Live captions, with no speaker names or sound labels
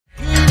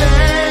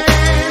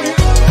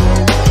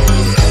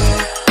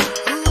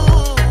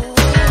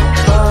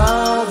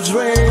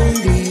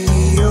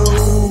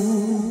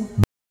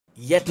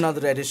yet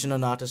another edition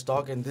on Artist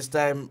Talk, and this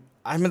time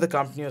I'm in the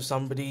company of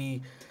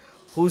somebody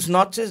who's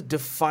not just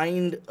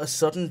defined a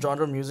certain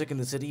genre of music in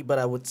the city, but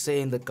I would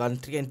say in the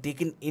country, and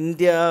taken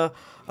India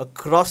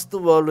across the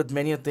world with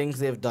many of things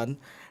they've done.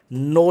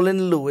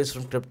 Nolan Lewis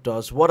from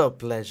Kryptos. What a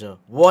pleasure.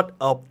 What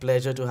a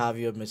pleasure to have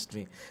you amidst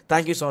me.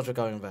 Thank you so much for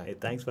coming by. Hey,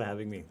 thanks for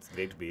having me. It's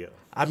great to be here.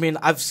 I mean,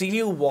 I've seen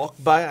you walk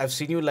by. I've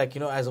seen you,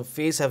 as a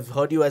face. I've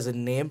heard you as a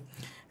name.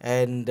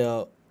 And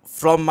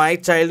from my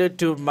childhood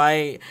to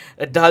my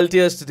adult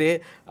years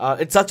today,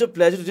 it's such a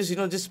pleasure to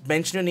just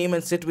mention your name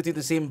and sit with you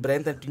the same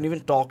breath and to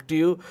even talk to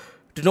you.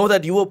 To know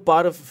that you were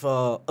part of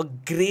a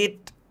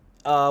great,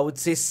 I would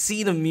say,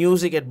 scene of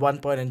music at one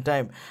point in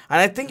time. And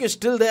I think you're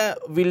still there.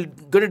 We're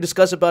going to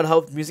discuss about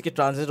how music has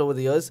transited over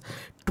the years.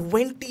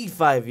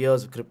 25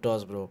 years of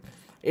Kryptos, bro.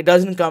 It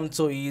doesn't come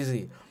so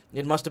easy.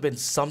 It must have been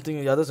something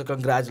or the other, so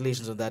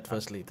congratulations on that,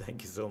 firstly.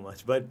 Thank you so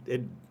much. But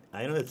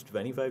I know it's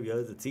 25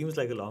 years. It seems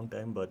like a long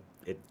time, but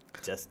it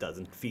just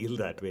doesn't feel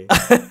that way.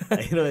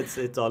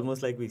 It's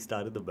almost like we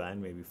started the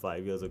band maybe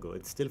 5 years ago.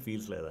 It still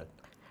feels like that.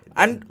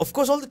 And of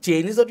course, all the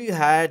changes that you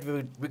had,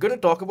 we're going to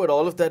talk about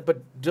all of that.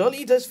 But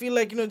really, it does feel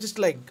like, just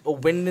like a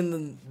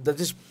wind that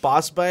just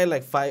passed by,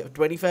 like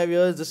 25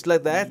 years, just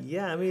like that.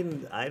 Yeah, I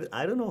mean,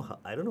 I don't know.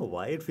 I don't know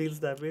why it feels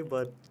that way,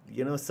 but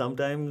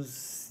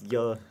sometimes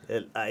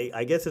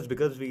I guess it's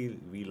because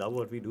we love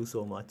what we do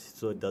so much,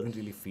 so it doesn't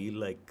really feel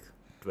like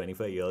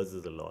 25 years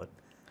is a lot.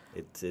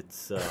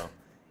 It's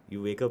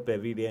you wake up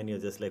every day and you're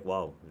just like,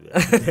 wow,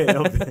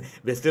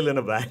 we're still in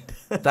a band.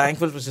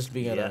 Thankful for just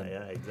being around.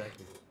 Yeah,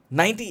 exactly.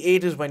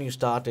 98 is when you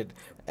started,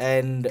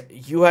 and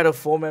you had a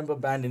 4-member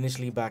band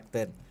initially back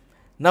then.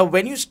 Now,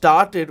 when you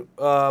started,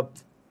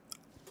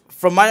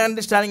 from my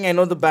understanding, I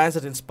know the bands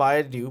that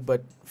inspired you,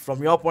 but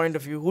from your point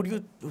of view,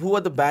 who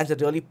are the bands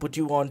that really put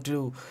you on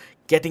to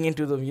getting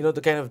into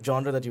the kind of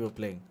genre that you were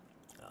playing?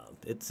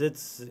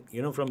 It's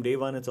from day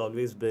one, it's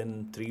always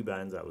been 3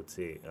 bands, I would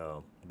say.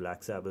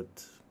 Black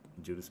Sabbath,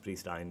 Judas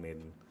Priest, Iron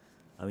Maiden.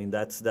 I mean,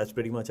 that's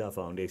pretty much our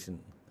foundation.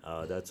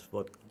 That's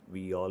what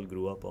we all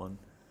grew up on.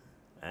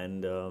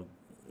 And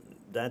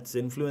that's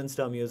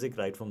influenced our music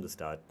right from the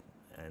start.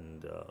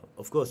 And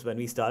of course, when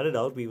we started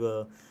out, we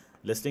were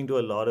listening to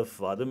a lot of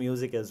other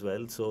music as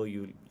well. So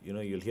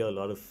you'll hear a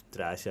lot of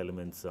thrash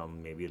elements,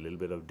 maybe a little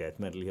bit of death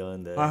metal here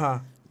and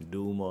there,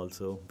 doom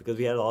also, because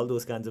we had all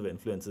those kinds of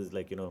influences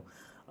like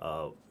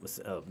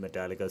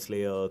Metallica,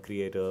 Slayer,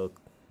 Creator,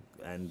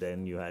 and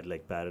then you had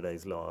like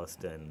Paradise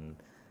Lost and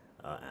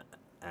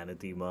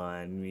Anathema,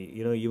 and we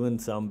even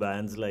some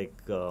bands like.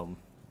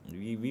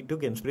 We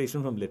took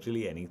inspiration from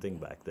literally anything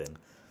back then.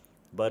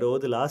 But over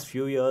the last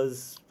few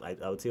years,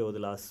 I would say over the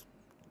last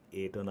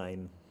 8 or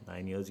 9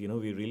 years, we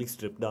really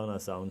stripped down our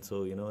sound.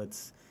 So,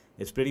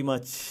 it's pretty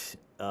much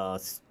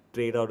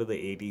straight out of the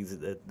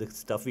 80s. The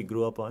stuff we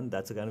grew up on,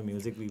 that's the kind of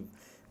music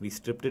we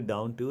stripped it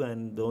down to.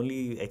 And the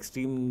only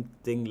extreme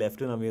thing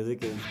left in our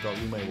music is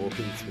probably my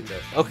vocals, which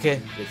are... Okay.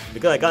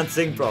 Because I can't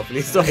sing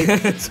properly, so I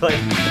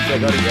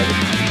got to get it.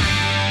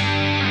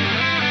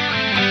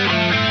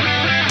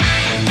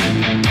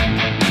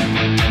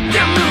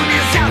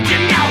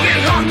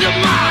 On the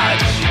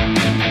march,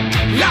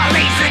 our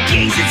laser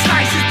gaze and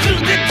slices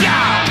through the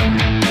dark.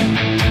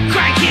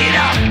 Crank it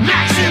up,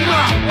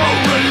 maximum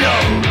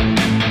overload.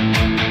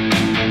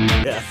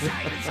 Yeah.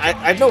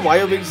 I don't know why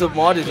you're being so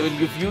modest. I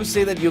mean, if you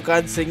say that you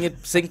can't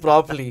sing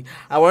properly,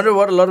 I wonder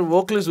what a lot of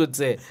vocalists would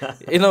say.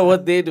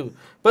 What they do.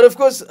 But of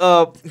course,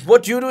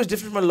 what you do is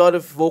different from a lot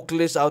of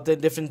vocalists out there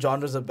in different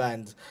genres of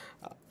bands.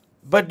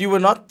 But you were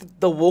not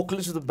the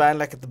vocalist of the band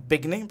like at the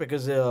beginning,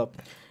 because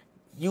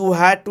you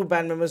had 2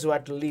 band members who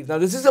had to leave. Now,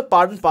 this is a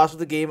part and parcel of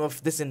the game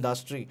of this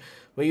industry,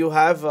 where you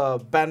have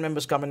band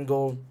members come and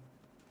go,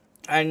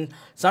 and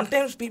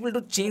sometimes people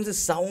do change the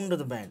sound of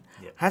the band.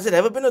 Yeah. Has it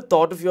ever been a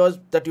thought of yours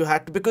that you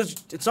had to, because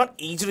it's not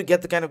easy to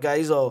get the kind of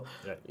guys or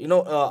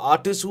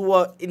artists who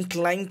are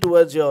inclined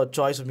towards your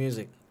choice of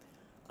music?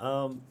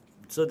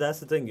 So that's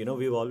the thing,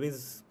 we've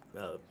always,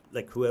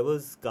 like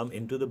whoever's come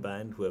into the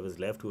band, whoever's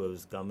left,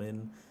 whoever's come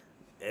in,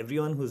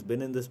 everyone who's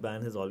been in this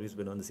band has always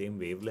been on the same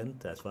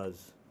wavelength as far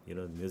as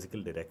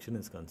musical direction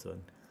is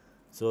concerned.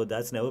 So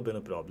that's never been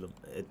a problem.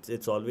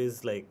 It's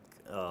always like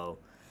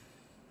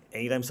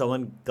anytime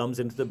someone comes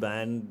into the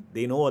band,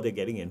 they know what they're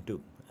getting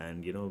into,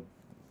 and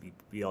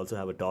we also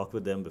have a talk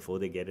with them before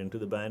they get into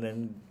the band,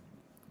 and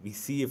we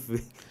see if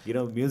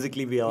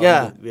musically we are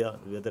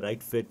the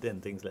right fit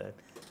and things like that.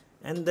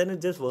 And then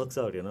it just works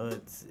out.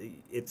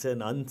 It's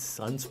an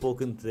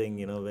unspoken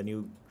thing.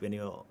 When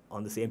you're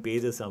on the same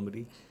page as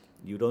somebody,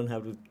 you don't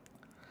have to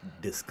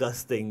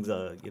discuss things,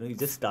 you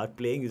just start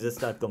playing, you just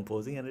start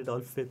composing, and it all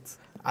fits.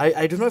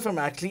 I don't know if I'm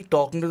actually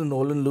talking to the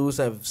Nolan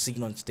Lewis I've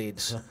seen on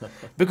stage,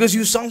 because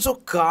you sound so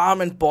calm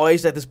and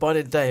poised at this point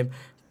in time,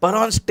 but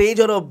on stage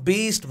you're a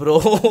beast, bro.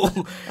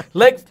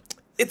 Like,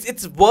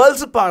 it's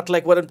worlds apart,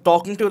 like what I'm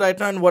talking to right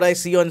now and what I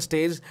see on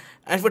stage.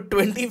 And for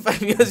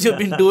 25 years you've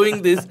been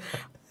doing this.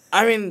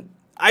 I mean,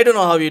 I don't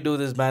know how you do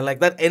this, man. Like,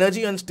 that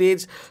energy on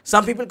stage,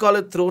 some people call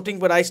it throating,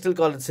 but I still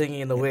call it singing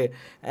in a way.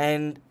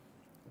 And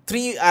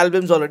 3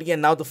 albums already,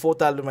 and now the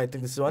 4th album. I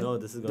think this is one. No,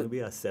 this is going to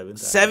be our seventh.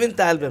 Seventh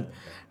album,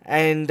 Yeah.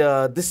 and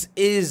this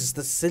is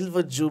the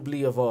silver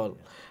jubilee of all.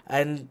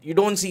 And you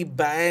don't see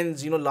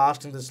bands,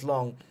 lasting this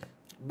long.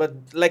 But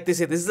like they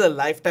say, this is a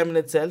lifetime in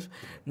itself.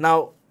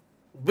 Now,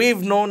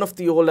 we've known of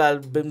the old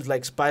albums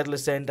like Spiral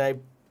Ascent.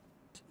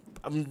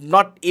 I'm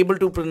not able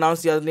to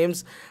pronounce the other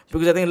names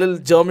because I think a little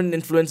German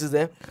influence is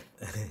there.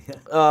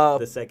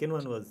 The second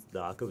one was the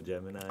Ark of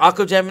Gemini. Ark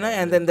of Gemini,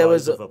 and then there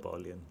Chorus was of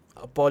Apollyon.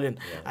 Apollyon.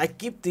 Yeah. I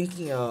keep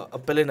thinking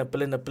Apollyon.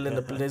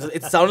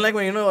 It sounds like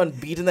when on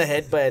beat in the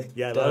head, but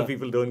Yeah, a lot of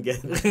people don't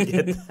get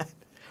that.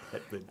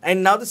 But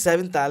and now the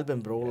 7th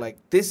album, bro. Like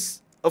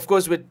this, of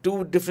course, with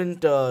two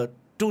different,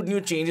 two new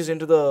changes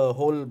into the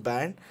whole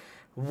band.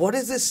 What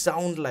does this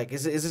sound like?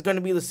 Is it going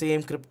to be the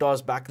same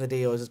Kryptos back in the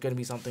day, or is it going to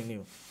be something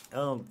new?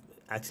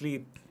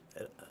 Actually,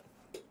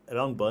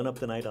 around Burn Up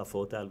the Night, our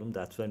 4th album,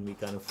 that's when we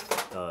kind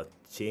of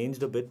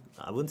changed a bit.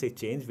 I wouldn't say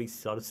changed, we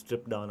sort of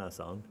stripped down our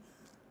sound.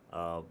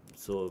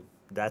 So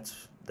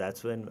that's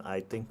when I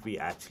think we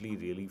actually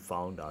really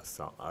found our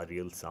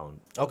real sound.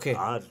 Okay.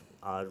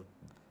 Our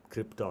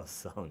Kryptos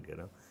sound,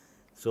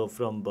 So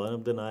from Burn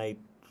Up the Night,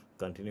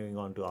 continuing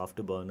on to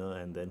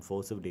Afterburner, and then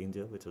Force of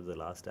Danger, which was the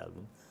last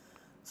album.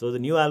 So the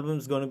new album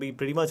is going to be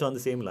pretty much on the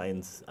same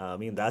lines. I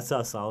mean, that's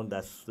our sound.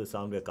 That's the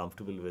sound we're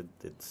comfortable with.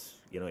 It's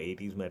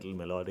 80s metal,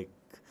 melodic,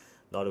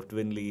 a lot of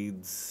twin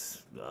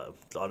leads, a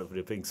lot of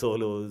ripping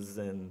solos,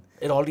 and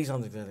It already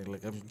sounds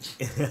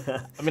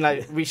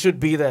like we should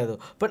be there though.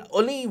 But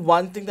only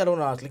one thing that I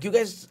want to ask: like, you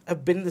guys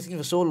have been in this thing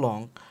for so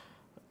long,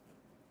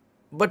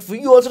 but will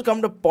you also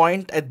come to a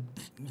point at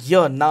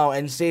here now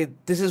and say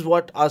this is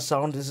what our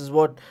sound, this is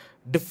what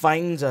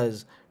defines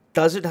us?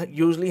 Does it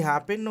usually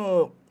happen,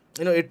 or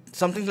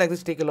something like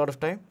this take a lot of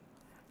time?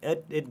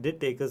 it did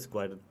take us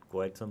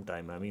quite some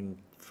time. I mean,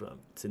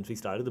 since we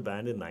started the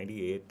band in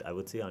 '98, I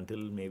would say until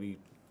maybe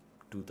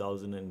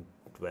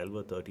 2012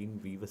 or 13,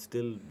 we were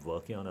still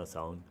working on our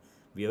sound.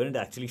 We weren't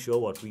actually sure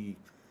what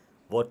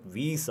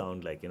we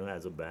sound like,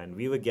 as a band.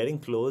 We were getting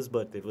close,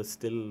 but it was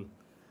still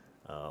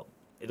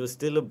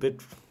a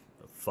bit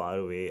far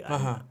away.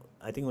 And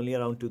I think only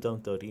around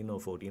 2013 or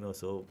 14 or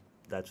so,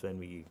 that's when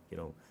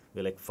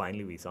we're like,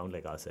 finally we sound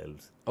like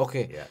ourselves.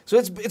 Okay. Yeah. So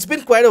it's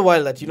been quite a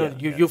while that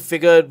you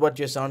figured what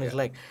your sound is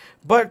like.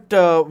 But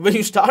when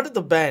you started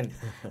the band,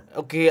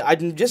 okay,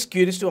 I'm just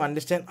curious to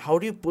understand, how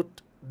do you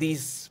put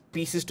these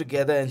pieces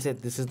together and say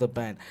this is the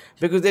band?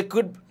 Because there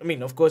could,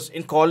 of course,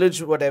 in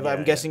college, whatever,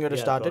 I'm guessing you would have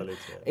started. College,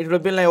 It would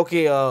have been like,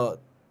 okay,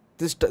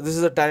 this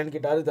is a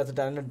talented guitarist, that's a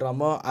talented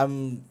drummer. I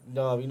can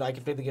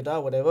play the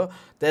guitar, whatever.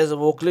 There's a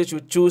vocalist,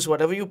 you choose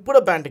whatever, you put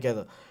a band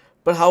together.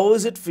 But how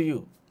was it for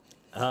you?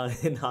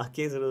 In our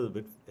case, it was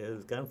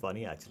kind of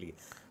funny actually,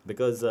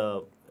 because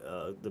the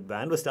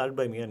band was started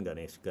by me and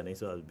Ganesh.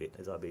 Ganesh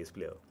is our bass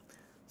player.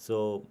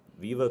 So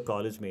we were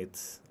college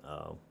mates.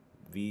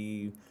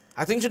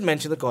 I think you should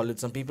mention the college.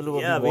 Some people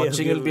who Yeah, will be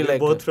watching will be we're like...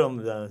 both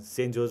from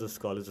St. Joseph's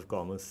College of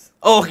Commerce.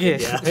 Oh, okay.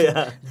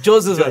 Yeah.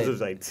 Joseph's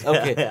right.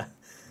 Okay. Yeah.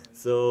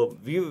 So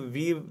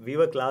we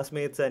were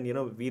classmates, and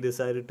we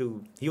decided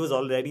to. He was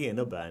already in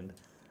a band,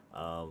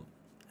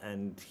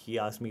 and he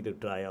asked me to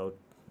try out.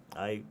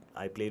 I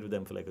played with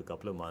them for like a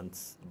couple of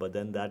months, but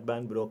then that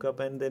band broke up,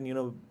 and then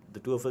the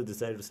two of us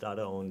decided to start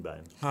our own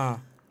band.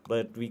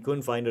 But we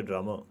couldn't find a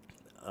drummer,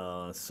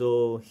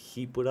 so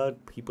he put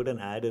an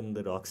ad in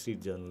the Rock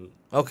Street Journal.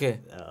 Okay.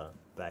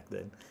 Back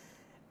then,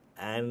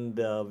 and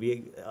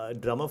a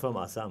drummer from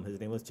Assam, his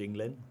name was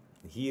Chinglen.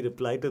 He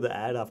replied to the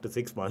ad after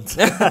 6 months.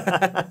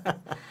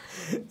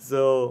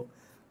 So,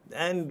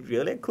 and we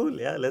were like, cool,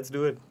 yeah, let's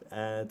do it.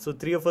 So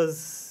 3 of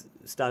us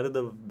started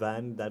the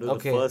band. That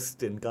was the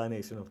first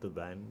incarnation of the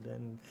band.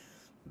 And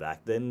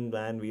back then,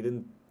 man,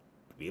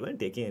 we weren't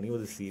taking any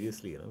of this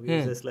seriously. We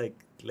were just like,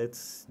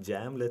 let's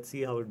jam, let's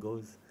see how it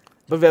goes.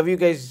 But where were you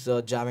guys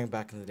jamming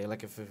back in the day?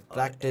 Like, if you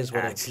practice,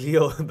 whatever?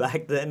 Actually,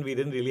 back then we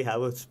didn't really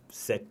have a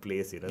set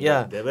place,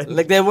 Yeah, there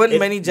weren't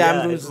many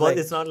jam rooms.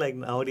 It's not like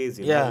nowadays,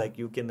 like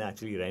you can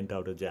actually rent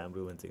out a jam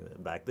room and things.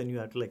 Back then you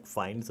had to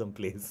find some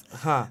place.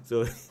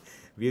 So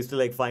we used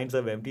to find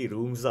some empty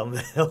room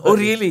somewhere. Oh,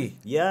 really?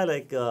 Yeah,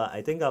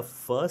 I think our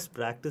first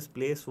practice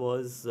place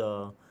was,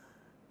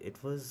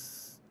 it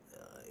was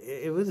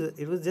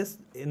just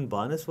in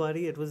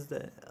Banaswadi. It was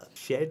the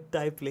shed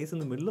type place in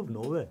the middle of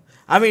nowhere.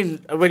 I mean,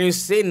 when you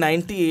say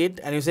 98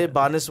 and you say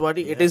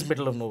Banaswadi, it is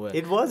middle of nowhere.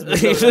 It was.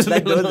 There was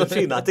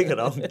literally nothing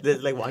around.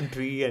 There's one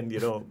tree and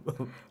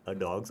a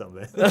dog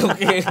somewhere.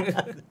 Okay.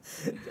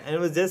 And it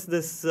was just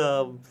this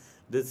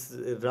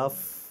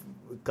rough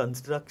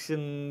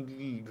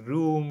construction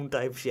room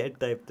type shed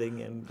type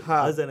thing, and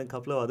us and a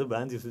couple of other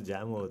bands used to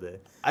jam over there.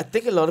 I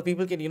think a lot of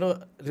people can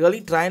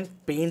really try and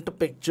paint a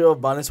picture of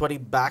Banaswadi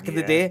back in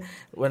the day,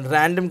 when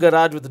random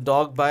garage with a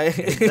dog by.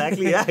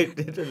 Exactly, yeah.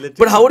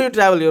 But how do you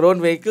travel? Your own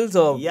vehicles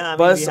or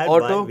bus,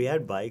 auto? We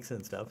had bikes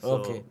and stuff.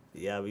 So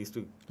yeah, we used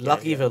to.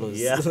 Lucky fellows.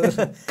 Yeah.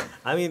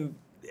 I mean,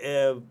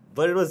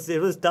 but it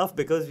was tough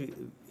because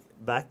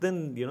back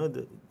then,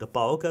 the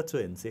power cuts were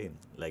insane.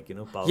 Power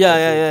cuts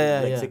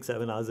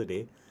 6-7 hours a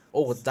day.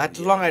 Oh, that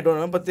long I don't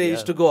know, but they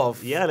used to go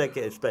off. Yeah, like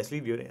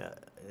especially during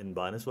in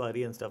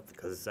Banaswari and stuff,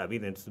 because I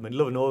mean it's the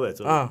middle of nowhere.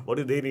 So what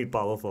do they need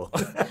power for?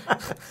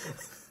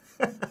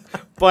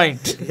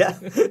 Point. Yeah,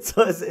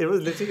 so it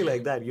was literally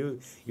like that.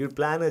 You'd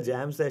plan a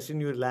jam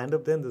session, you'd land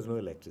up there, and there's no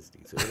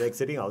electricity. So you're like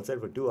sitting outside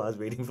for 2 hours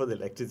waiting for the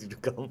electricity to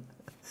come.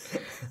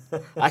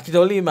 I can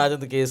only imagine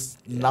the case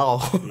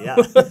now. Yeah.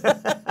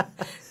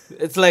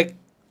 It's like,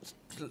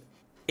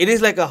 it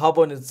is like a hub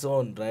on its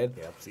own, right?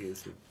 Yeah,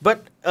 seriously.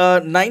 But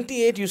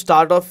 98, you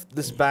start off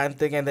this band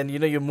thing, and then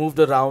you moved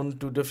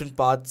around to different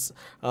parts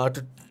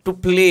to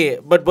play.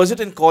 But was it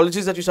in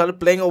colleges that you started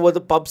playing, or was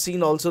the pub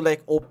scene also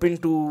like open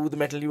to the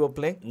metal you were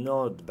playing?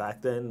 No,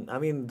 back then, I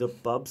mean, the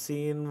pub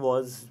scene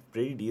was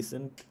pretty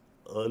decent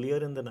earlier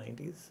in the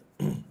 90s.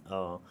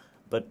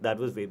 But that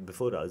was way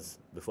before us,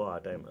 before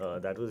our time.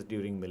 That was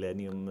during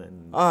Millennium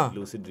and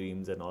Lucid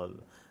Dreams and all,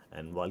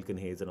 and Vulcan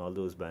Haze and all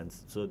those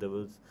bands. So there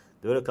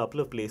were a couple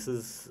of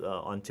places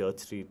on Church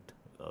Street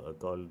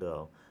called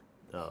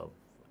I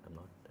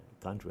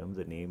can't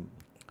remember the name.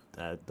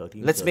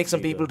 13 Let's Church make some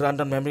Street people run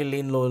down memory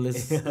lane,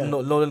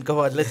 Nolan, come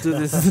on, let's do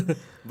this.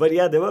 But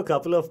yeah, there were a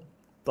couple of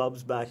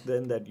pubs back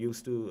then that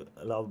used to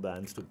allow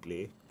bands to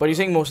play. But you're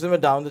saying most of them were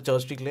down the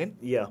Church Street lane?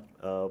 Yeah,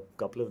 a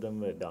couple of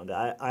them were down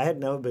there. I had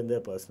never been there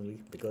personally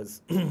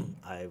because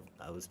I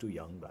was too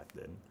young back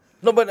then.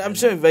 No, but I'm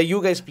sure where you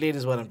guys played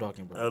is what I'm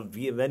talking about.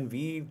 When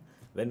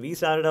we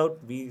started out,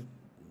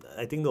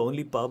 I think the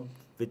only pub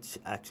which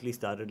actually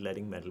started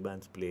letting metal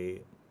bands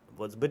play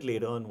was a bit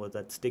later on, was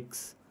at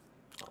Styx.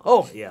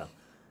 Oh. Yeah.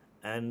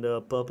 And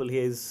Purple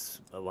Haze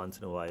once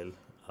in a while.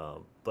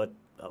 But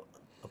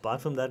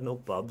apart from that, no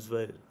pubs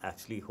were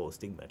actually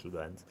hosting metal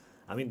bands.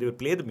 I mean, they would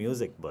play the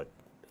music, but...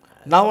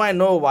 Now I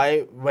know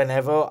why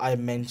whenever I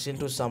mention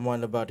to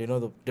someone about,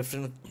 the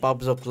different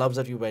pubs or clubs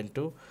that you went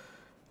to,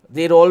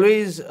 they'd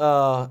always,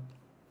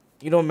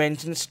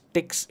 mention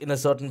Styx in a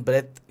certain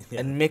breath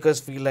and make us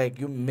feel like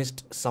you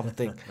missed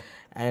something.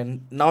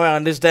 And now I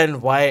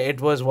understand why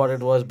it was what it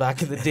was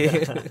back in the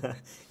day.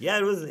 Yeah,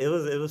 it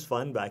was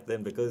fun back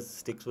then because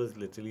Styx was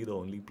literally the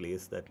only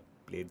place that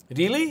played.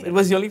 Really? Metal. It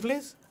was the only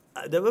place?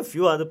 There were a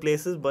few other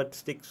places, but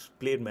Styx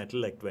played metal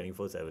like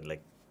 24/7,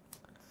 like.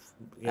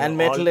 And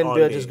metal and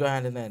beer just go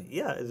hand in hand.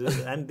 Yeah,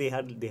 and they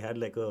had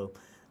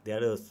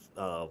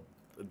a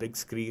big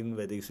screen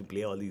where they used to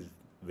play all these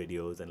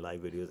videos and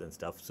live videos and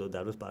stuff. So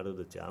that was part of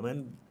the charm.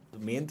 And the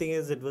main thing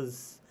is it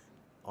was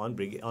on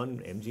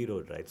MG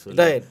Road, right? So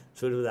right.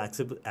 So it was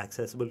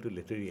accessible to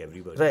literally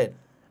everybody. Right.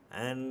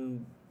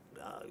 And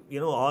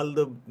all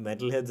the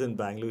metalheads in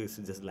Bangalore used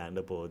to just land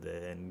up over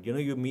there, and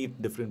you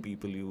meet different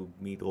people, you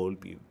meet old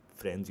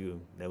friends you've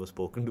never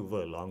spoken to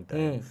for a long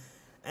time,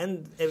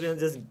 and everyone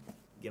just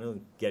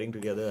getting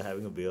together,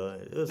 having a beer.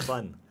 It was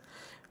fun.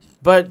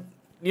 But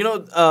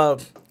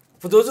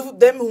for those of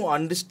them who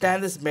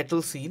understand this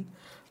metal scene,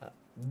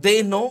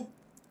 they know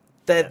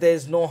that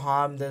there's no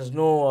harm, there's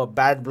no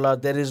bad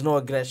blood, there is no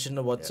aggression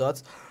of what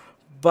sorts.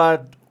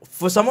 But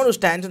for someone who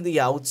stands on the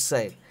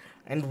outside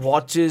and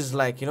watches,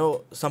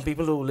 some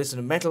people who listen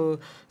to metal,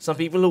 some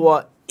people who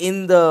are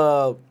in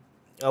the,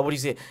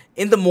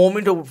 in the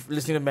moment of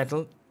listening to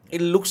metal,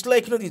 it looks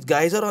like, these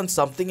guys are on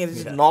something and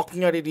it's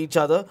knocking at each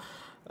other.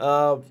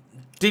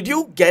 Did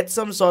you get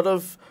some sort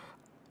of,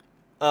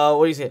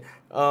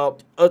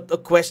 a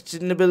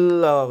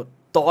questionable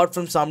thought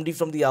from somebody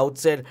from the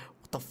outside?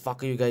 What the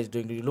fuck are you guys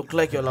doing? Do you look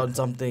like you're on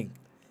something?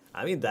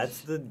 I mean,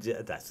 that's the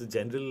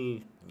general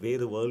way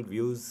the world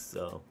views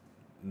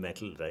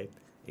metal, right?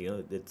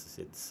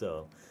 It's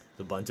a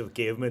bunch of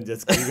cavemen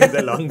just screaming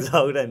their lungs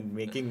out and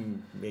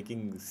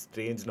making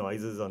strange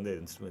noises on their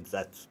instruments.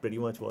 That's pretty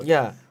much what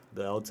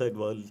the outside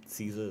world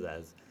sees us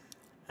as.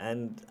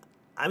 And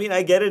I mean,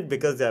 I get it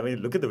because,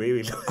 look at the way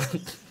we look.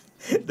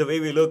 The way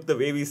we look, the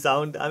way we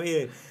sound. I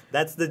mean,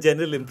 that's the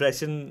general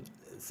impression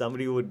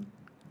somebody would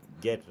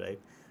get, right?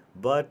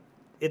 But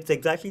it's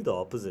exactly the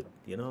opposite,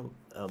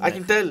 I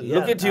can tell.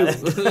 Look at you.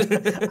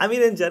 I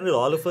mean, in general,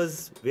 all of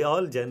us, we're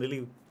all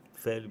generally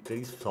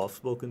pretty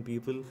soft-spoken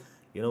people.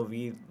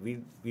 We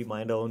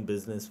mind our own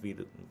business. We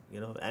do,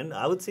 and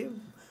I would say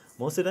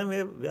most of the time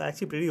we're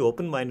actually pretty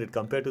open-minded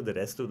compared to the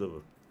rest of the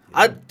world.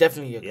 I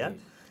definitely agree. Yeah.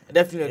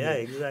 Definitely. Yeah,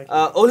 exactly.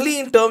 Only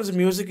in terms of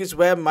music is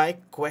where my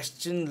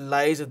question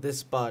lies at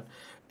this part.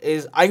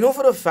 Is I know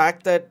for a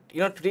fact that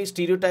today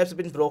stereotypes have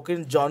been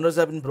broken, genres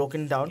have been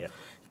broken down. Yeah.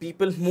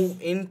 People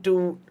move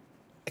into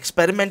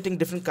experimenting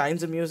different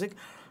kinds of music,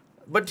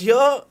 but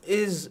here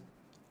is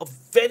a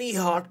very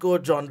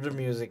hardcore genre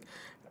music,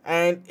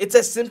 and it's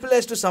as simple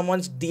as to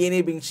someone's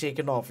DNA being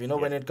shaken off.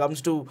 When it comes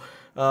to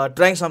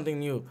trying something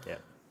new. Yeah.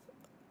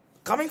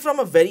 Coming from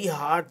a very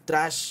hard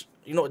thrash,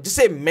 just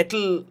say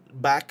metal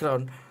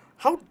background.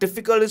 How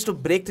difficult is to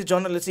break the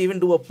genre? Let's say even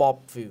do a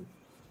pop for you,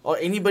 or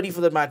anybody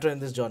for that matter in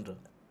this genre.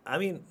 I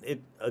mean,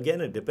 it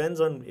depends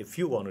on if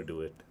you want to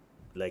do it.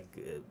 Like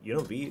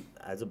we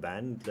as a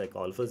band, like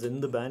all of us in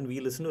the band, we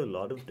listen to a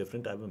lot of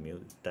different types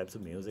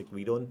of music.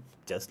 We don't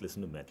just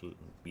listen to metal.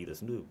 We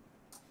listen to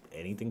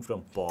anything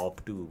from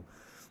pop to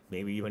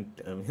maybe even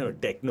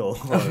techno.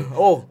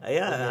 Oh,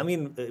 Yeah, I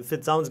mean, if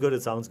it sounds good,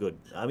 it sounds good.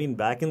 I mean,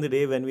 back in the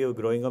day when we were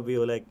growing up, we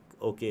were like,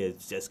 okay,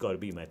 it's just got to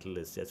be metal.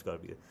 It's just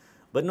got to be.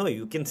 But no,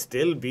 you can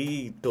still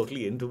be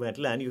totally into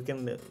metal, and you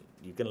can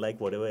like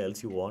whatever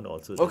else you want.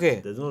 Also,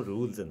 Okay. There's no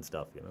rules and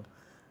stuff.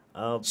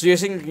 So you're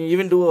saying you can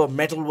even do a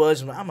metal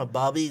version? I'm a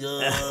Barbie girl.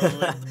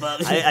 with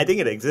Barbie. I think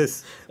it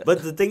exists,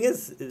 but the thing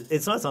is,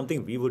 it's not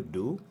something we would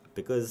do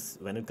because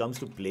when it comes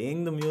to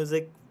playing the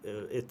music,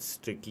 it's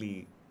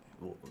strictly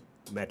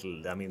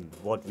metal. I mean,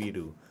 what we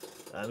do.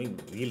 I mean,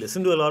 we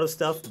listen to a lot of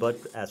stuff, but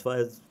as far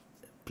as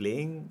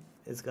playing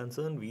is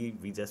concerned,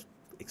 we just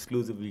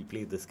exclusively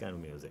play this kind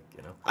of music.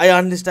 I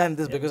understand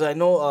this Yeah. because I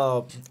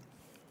know.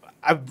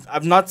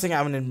 I'm not saying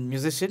I'm a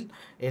musician.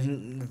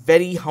 In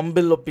very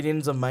humble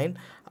opinions of mine,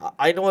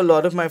 I know a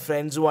lot of my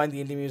friends who are in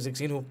the indie music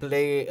scene who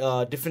play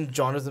different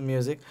genres of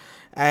music,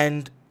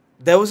 and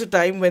there was a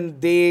time when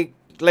they,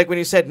 like when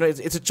you said, no,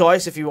 it's a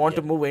choice if you want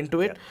to Yeah. move into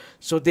it. Yeah.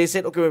 So they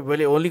said, okay, well,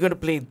 we're only going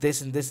to play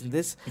this and this and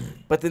this,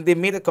 but then they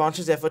made a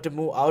conscious effort to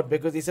move out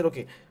because they said,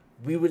 okay,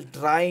 we will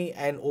try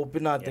and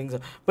open our Yeah. things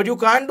up. But you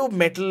can't do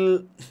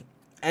metal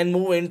and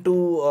move into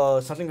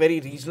something very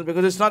regional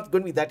because it's not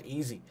going to be that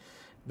easy.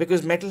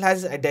 Because metal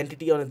has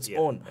identity on its Yeah.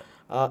 own.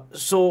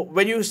 So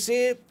when you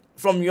say,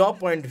 from your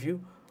point of view,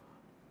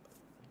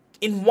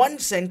 in one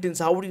sentence,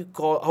 how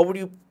would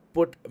you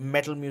put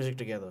metal music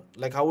together?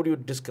 Like, how would you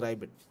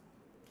describe it?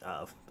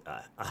 I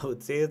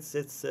would say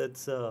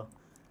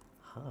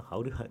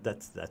how do I,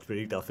 that's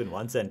pretty tough in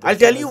one sentence. I'll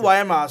tell you why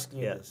I'm asking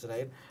you Yeah. this,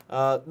 right?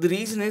 The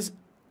reason is,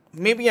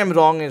 maybe I'm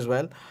wrong as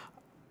well.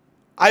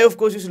 I, of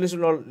course, used to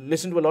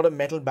listen to a lot of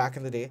metal back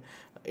in the day.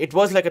 It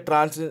was like a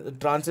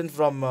transit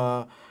from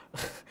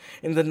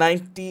in the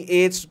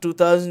 98s to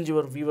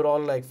 2000s. We were all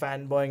like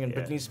fanboying and Yeah.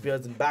 Britney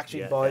Spears and Backstreet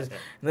Yeah, Boys. yeah.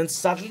 And then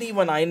suddenly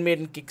when Iron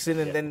Maiden kicks in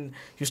and Yeah. then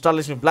you start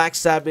listening to Black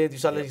Sabbath, you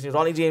start Yeah. listening to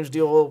Ronnie James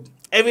Dio,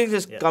 everything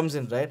just Yeah. comes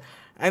in, right?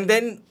 And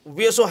then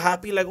we are so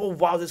happy, like, oh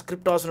wow, there's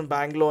Kryptos from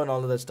Bangalore and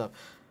all of that stuff.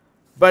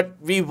 But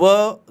we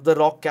were the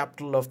rock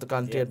capital of the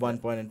country Yeah, at one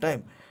yeah. point in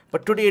time.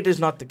 But today it is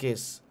not the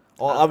case.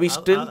 Or are we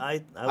still?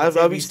 I are would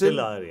say we we still- still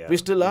are. Yeah. we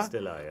still are? We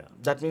still are. Yeah.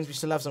 That means we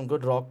still have some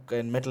good rock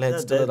and metalheads Yeah,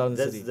 still around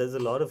the city. there's a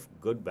lot of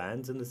good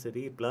bands in the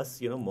city. Plus,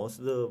 most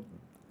of the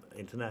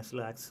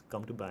international acts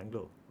come to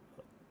Bangalore.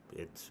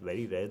 It's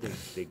very rare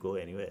they go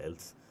anywhere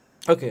else.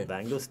 Okay.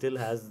 Bangalore still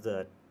has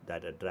that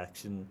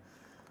attraction.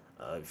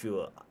 If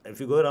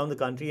you go around the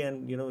country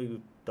and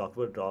you talk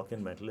about rock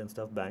and metal and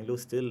stuff, Bangalore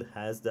still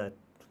has that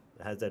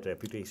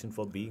reputation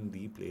for being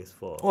the place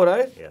for. All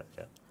right. Yeah,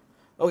 yeah.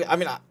 Okay. I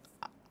mean,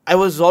 I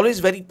was always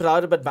very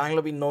proud about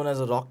Bangalore being known as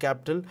a rock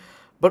capital,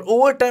 but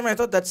over time I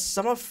thought that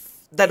some of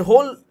that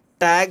whole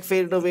tag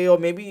faded away, or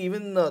maybe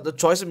even the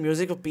choice of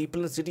music of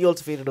people in the city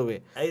also faded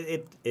away.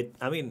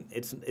 I mean,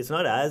 it's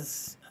not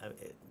as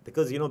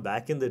because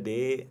back in the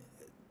day,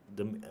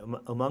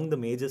 among the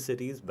major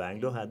cities,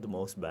 Bangalore had the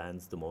most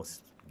bands, the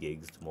most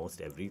gigs, the most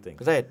everything.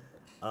 Right.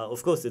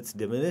 Of course, it's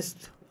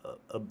diminished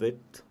a bit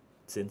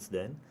since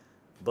then,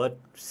 but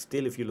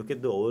still, if you look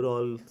at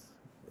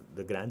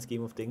the grand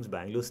scheme of things,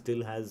 Bangalore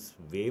still has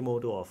way more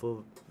to offer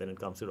when it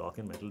comes to rock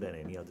and metal than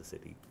any other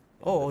city. in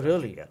Oh, the country.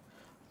 really? Yeah.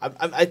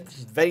 I'm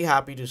very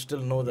happy to still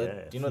know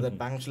that Yeah. that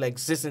Bangalore still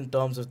exists in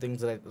terms of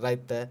things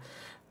right there.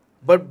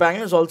 But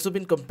Bangalore has also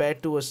been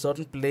compared to a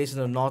certain place in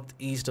the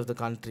northeast of the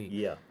country,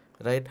 Yeah.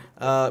 right?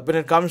 When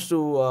it comes to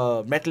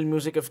metal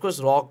music, of course,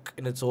 rock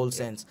in its whole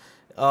sense.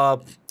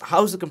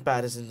 How's the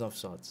comparison of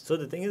sorts? So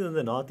the thing is, in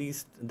the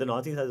northeast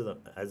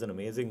has an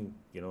amazing,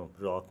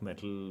 rock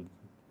metal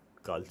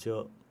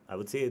culture. I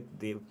would say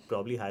they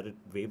probably had it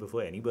way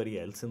before anybody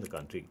else in the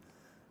country.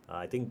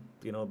 I think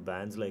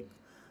bands like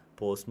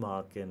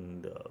Postmark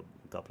and a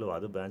couple of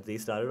other bands, they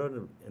started out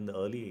in the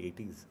early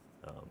 80s.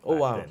 Oh, back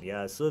wow. then.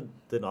 Yeah, so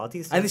the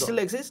northeast. And they has still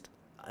exist?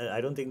 I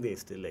don't think they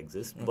still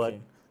exist, but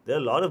Okay. there are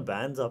a lot of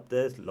bands up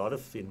there, a lot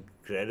of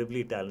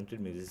incredibly talented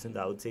musicians.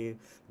 I would say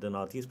the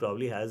Northeast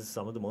probably has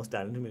some of the most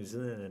talented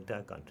musicians in the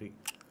entire country.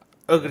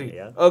 Agreed.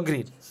 Yeah.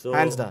 Agreed. So,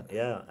 Hands down.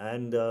 Yeah,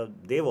 and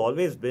they've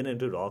always been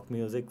into rock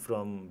music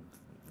from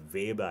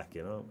way back,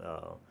 and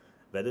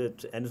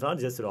it's not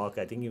just rock,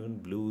 I think even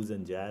blues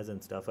and jazz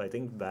and stuff. I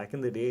think back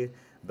in the day,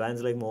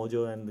 bands like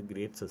Mojo and the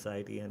Great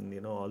Society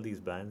and, all these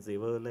bands, they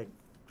were like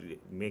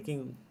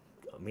making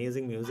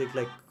amazing music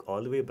like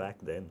all the way back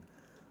then.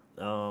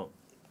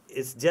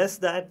 It's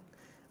just that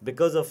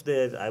because of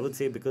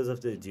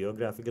the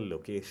geographical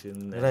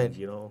location and, Right.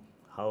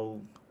 how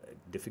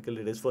difficult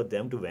it is for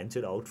them to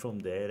venture out from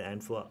there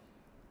and for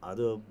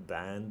other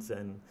bands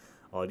and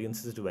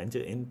audiences to venture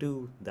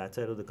into that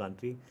side of the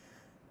country.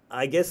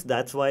 I guess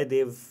that's why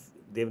they've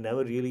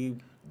never really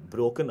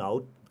broken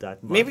out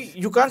that much. Maybe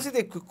you can't say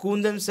they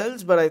cocoon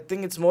themselves, but I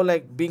think it's more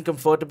like being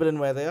comfortable in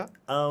where they are.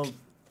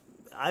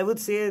 I would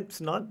say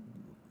it's not.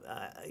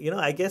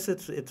 I guess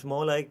it's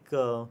more like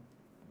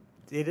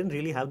they didn't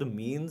really have the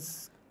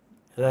means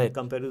Right.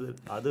 compared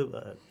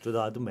to the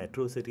other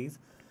metro cities.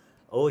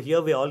 Oh,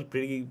 here we're all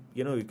pretty.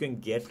 You can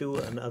get to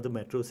another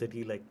metro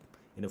city like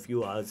in a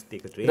few hours.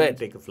 Take a train, Right.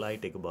 take a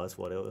flight, take a bus,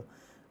 whatever.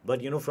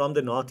 But from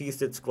the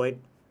northeast, it's quite.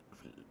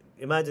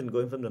 Imagine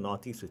going from the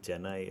northeast to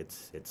Chennai.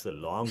 It's a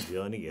long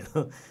journey.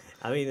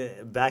 I mean,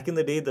 back in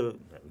the day,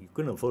 you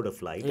couldn't afford a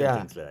flight Yeah.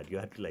 and things like that. You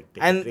had to take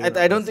a And train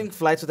I or don't bus. think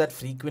flights are that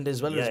frequent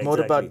as well. Yeah, It's more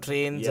about exactly.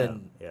 trains Yeah,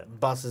 and yeah.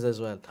 buses as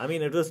well. I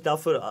mean, it was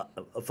tough for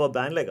a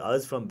band like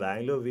us from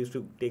Bangalore. We used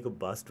to take a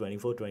bus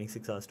 24,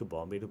 26 hours to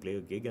Bombay to play a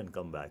gig and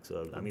come back.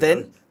 So I mean,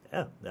 Then?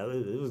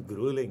 it was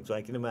grueling. So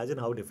I can imagine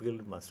how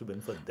difficult it must have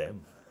been for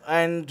them.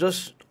 And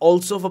just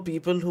also for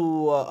people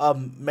who are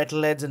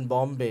metalheads in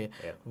Bombay,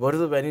 Yeah. what are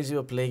the venues you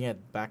were playing at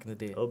back in the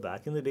day? Oh,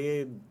 back in the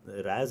day,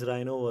 Raz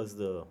Rhino was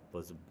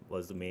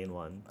the main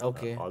one.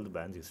 Okay. All the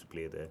bands used to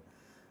play there.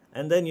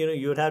 And then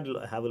you would have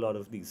a lot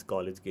of these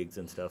college gigs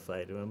and stuff.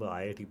 I remember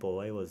IIT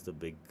Powai was the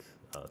big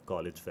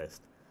college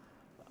fest.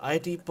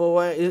 IT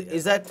Powai,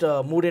 is that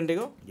Mood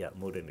Indigo? Yeah,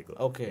 Mood Indigo.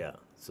 Okay. Yeah.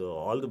 So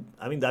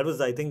that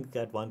was, I think,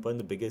 at one point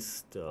the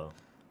biggest.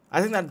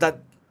 I think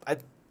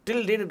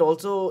till date it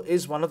also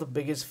is one of the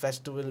biggest college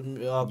festivals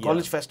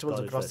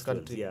college across festivals. the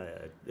country. Yeah,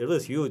 it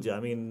was huge. I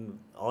mean,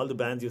 all the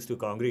bands used to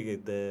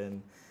congregate there,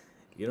 and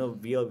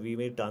we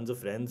made tons of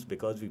friends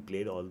because we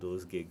played all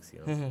those gigs.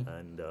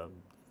 And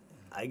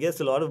I guess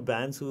a lot of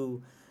bands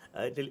who,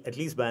 at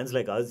least bands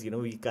like us,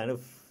 we kind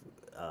of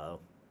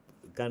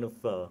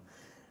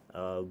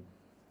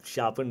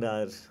sharpened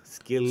our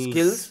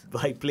skills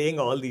by playing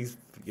all these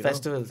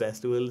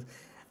festivals,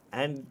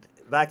 and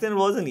back then it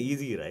wasn't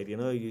easy, right?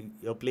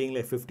 You're playing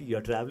like 50, you're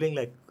traveling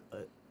like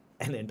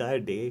an entire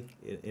day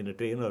in a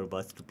train or a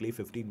bus to play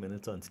 15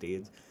 minutes on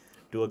stage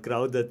to a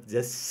crowd that's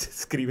just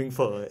screaming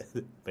for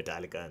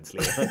Metallica and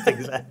Slayer and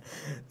things like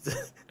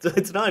that. So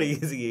it's not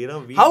easy,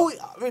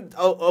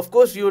 Of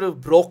course you would have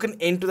broken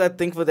into that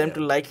thing for them to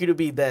like you to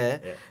be there,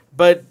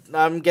 but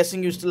I'm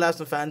guessing you still have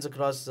some fans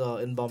across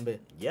in Bombay.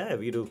 Yeah,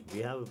 we do.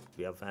 We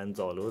have fans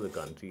all over the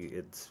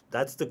country.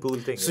 That's the cool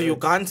thing. So you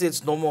can't say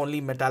it's no more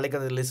only Metallica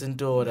they listen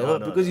to or whatever,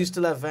 because you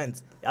still have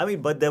fans. I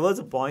mean, but there was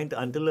a point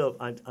until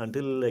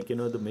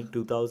the mid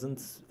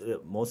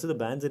 2000s, most of the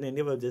bands in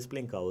India were just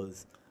playing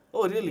covers.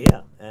 Oh, really?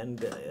 Yeah,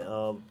 and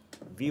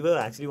we were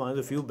actually one of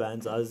the few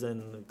bands, us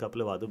and a couple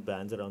of other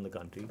bands around the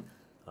country.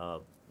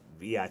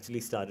 We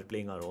actually started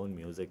playing our own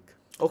music.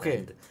 Okay.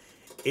 And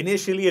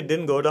initially, it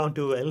didn't go down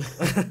too well.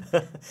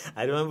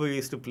 I remember we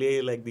used to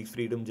play like these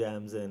freedom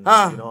jams and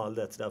all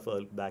that stuff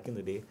back in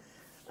the day,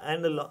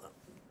 and the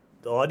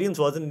audience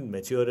wasn't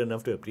mature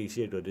enough to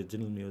appreciate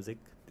original music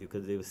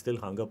because they were still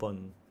hung up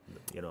on.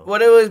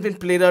 Whatever has been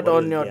played out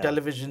on your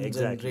televisions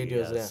and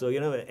radios. Yeah. So,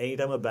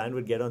 anytime a band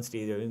would get on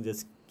stage, everyone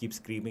just keep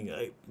screaming,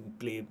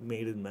 play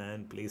Maiden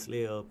Man, play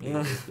Slayer, play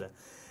this, that.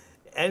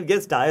 And it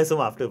gets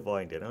tiresome after a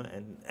point,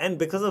 And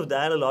because of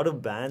that, a lot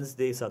of bands,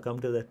 they succumb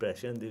to that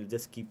pressure and they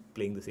just keep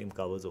playing the same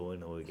covers over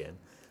and over again.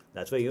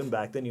 That's why even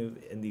back then,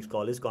 in these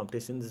college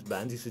competitions,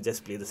 bands used to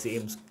just play the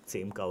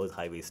same covers,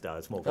 Highway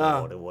Star, Smoking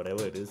Water,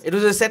 whatever it is. It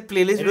was a set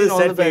playlist. It was a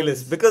set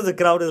playlist because the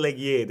crowd is like,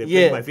 they're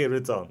playing my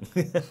favorite song.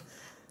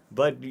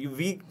 But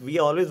we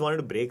always wanted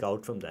to break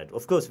out from that.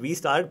 Of course, we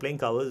started playing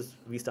covers.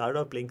 We started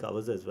out playing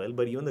covers as well.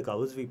 But even the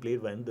covers we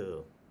played weren't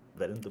the.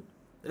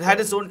 It had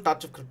its own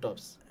touch of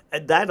Kryptos.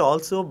 At that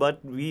also,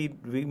 but we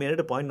made it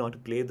a point not to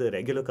play the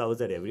regular covers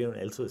that everyone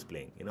else was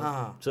playing.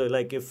 So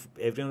like if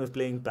everyone was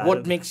playing.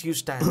 What makes you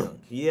stand out?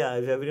 Yeah,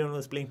 if everyone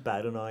was playing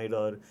Paranoid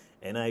or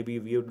NIB,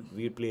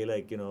 we'd play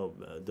like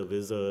The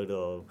Wizard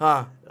or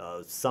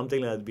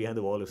something like Behind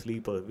the Wall of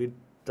Sleep, or we'd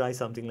try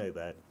something like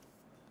that.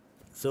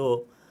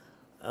 So.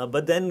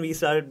 But then we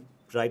started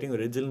writing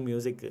original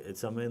music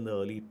somewhere in the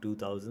early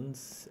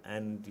 2000s,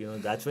 and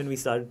that's when we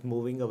started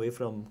moving away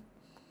from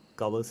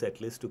cover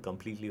set list to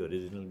completely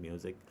original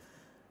music.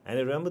 And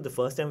I remember the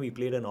first time we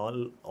played an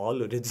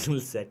all original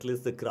set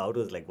list, the crowd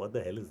was like, "What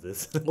the hell is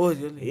this?" Oh,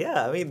 really?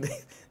 Yeah, I mean,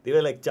 they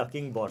were like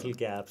chucking bottle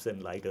caps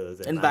and lighters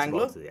and in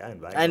Bangalore. Boxes. Yeah, in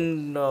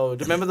Bangalore.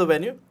 And remember the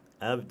venue?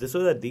 This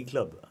was at D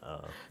Club.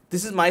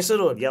 This is Mysore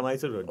Road. Yeah,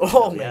 Mysore Road.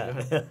 Oh my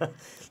God.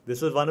 This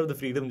was one of the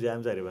Freedom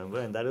Jams, I remember,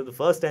 and that was the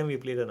first time we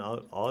played an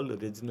all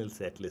original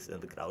set list,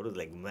 and the crowd was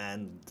like,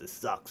 "Man, this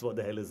sucks. What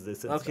the hell is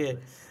this?" And okay.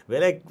 Stuff.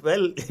 We're like,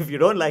 "Well, if you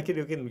don't like it,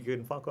 you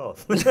can fuck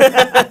off."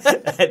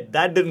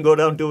 That didn't go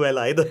down too well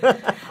either.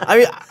 I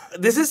mean,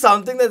 this is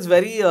something that's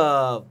very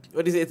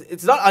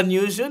it's not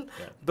unusual,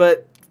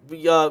 but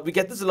we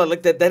get this a lot.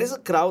 Like that, there is a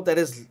crowd that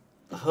has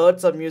heard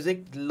some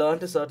music,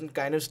 learned a certain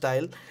kind of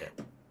style. Yeah.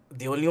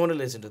 They only want to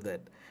listen to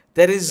that.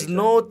 There is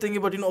no thing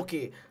about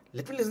okay,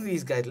 let me listen to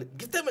these guys.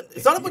 Give them.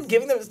 It's not about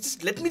giving them. It's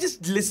just let me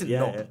just listen. Yeah,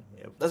 no,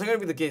 that's not going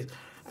to be the case.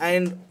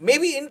 And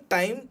maybe in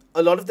time,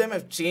 a lot of them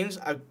have changed.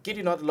 I kid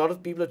you not, a lot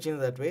of people have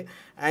changed that way,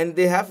 and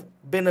they have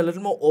been a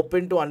little more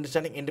open to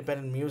understanding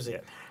independent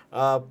music.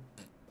 Yeah.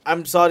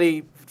 I'm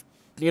sorry,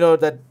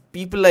 that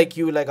people like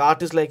you, like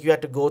artists like you,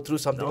 had to go through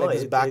something like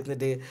this back in the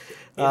day. It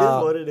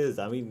is what it is.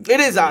 I mean, it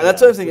is.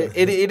 That's what I'm saying.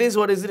 It is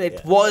what it is.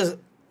 It was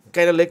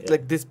kind of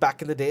like this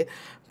back in the day.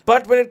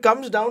 But when it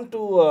comes down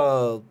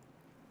to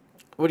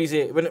what do you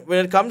say?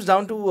 When it comes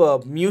down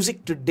to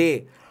music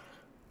today,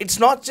 it's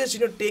not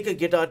just take a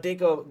guitar,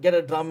 get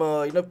a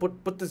drummer,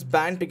 put this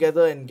band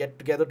together and get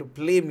together to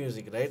play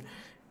music, right?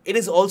 it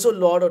is also a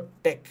lot of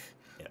tech.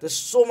 Yeah. There's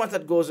so much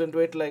that goes into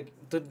it, like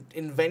the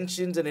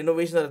inventions and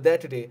innovations that are there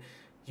today.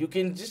 You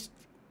can just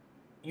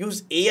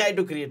use AI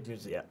to create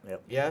music. Yeah, yeah.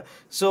 Yeah.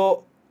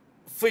 So,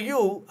 for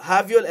you,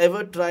 have you all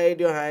ever tried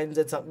your hands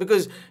at some?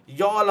 Because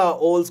y'all are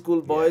old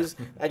school boys,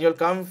 and you'll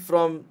come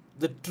from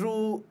the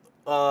true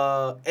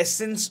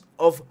essence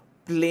of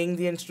playing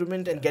the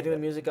instrument and getting the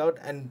music out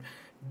and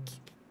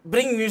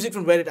bring music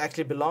from where it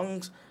actually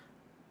belongs.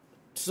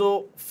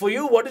 So, for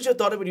you, what is your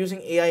thought about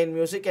using AI in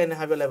music, and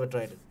have you all ever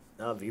tried it?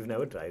 We've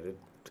never tried it.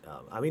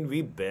 I mean,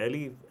 we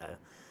barely,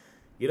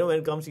 when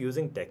it comes to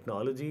using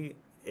technology,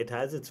 it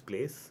has its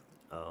place,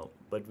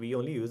 but we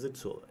only use it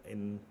so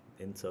in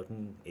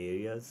certain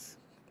areas,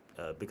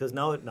 because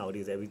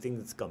nowadays everything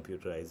is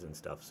computerized and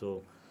stuff.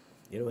 So,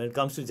 when it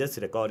comes to just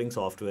recording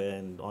software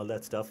and all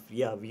that stuff,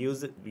 yeah, we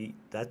use it.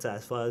 That's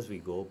as far as we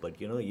go.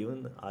 But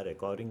even our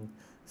recording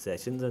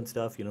sessions and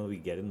stuff, we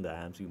get in the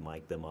amps, we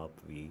mic them up,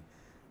 we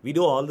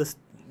do all this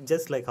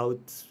just like how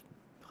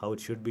it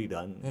should be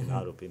done, in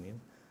our opinion.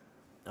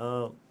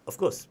 Of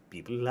course,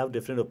 people have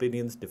different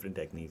opinions, different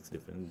techniques,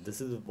 different.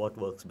 This is what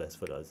works best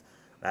for us.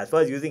 As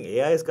far as using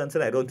AI is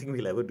concerned, I don't think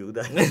we'll ever do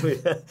that.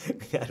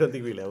 I don't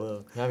think we'll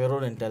ever. You have your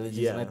own intelligence,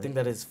 Yeah. and I think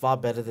that is far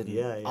better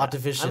than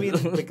artificial. I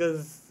mean,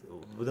 because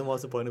then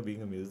what's the point of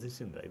being a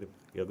musician, right? If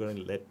you're going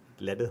to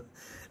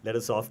let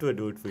a software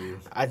do it for you.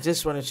 I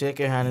just want to shake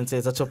your hand and say,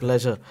 such a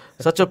pleasure.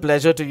 Such a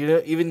pleasure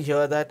to even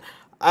hear that.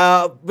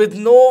 With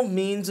no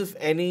means of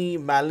any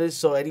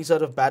malice or any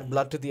sort of bad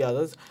blood to the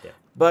others. Yeah.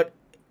 But,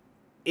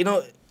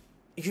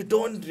 you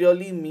don't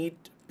really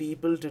meet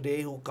people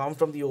today who come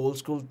from the old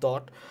school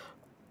thought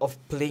of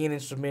playing an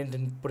instrument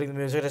and putting the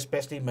music,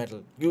 especially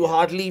metal. You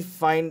hardly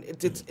find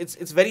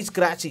it's very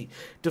scratchy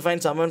to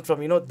find someone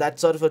from that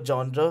sort of a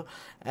genre.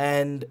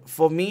 And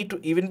for me to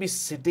even be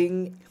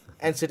sitting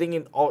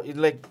in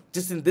like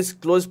just in this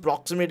close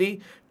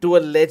proximity to a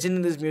legend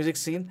in this music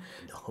scene,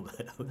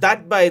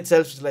 that by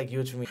itself is like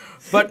huge for me.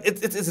 But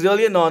it's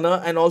really an honor,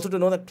 and also to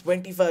know that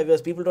 25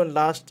 years, people don't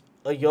last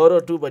a year or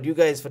two, but you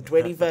guys for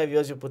 25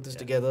 years you put this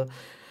together.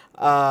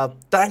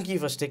 Thank you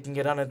for sticking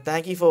it on, and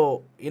thank you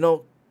for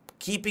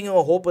keeping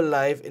our hope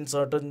alive in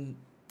certain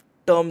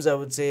terms. I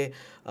would say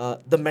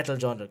the metal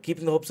genre,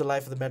 keeping the hopes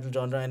alive for the metal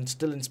genre, and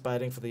still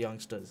inspiring for the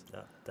youngsters.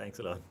 Yeah, thanks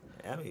a lot.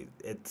 I mean,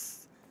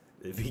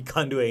 we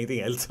can't do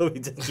anything else, so we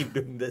just keep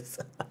doing this.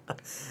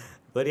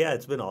 But yeah,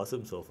 it's been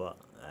awesome so far,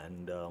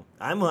 and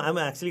I'm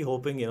actually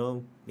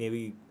hoping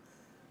maybe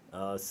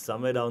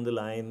somewhere down the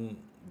line,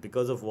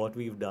 because of what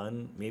we've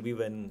done, maybe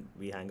when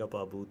we hang up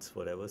our boots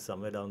forever,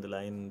 somewhere down the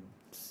line,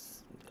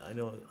 I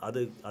know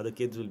other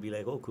kids will be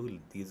like, oh cool,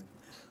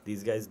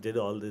 these guys did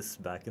all this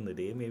back in the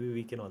day. Maybe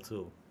we can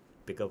also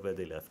pick up where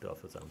they left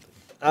off or something.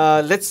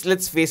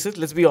 Let's face it.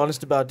 Let's be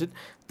honest about it.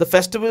 The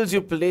festivals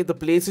you play, the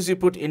places you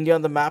put India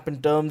on the map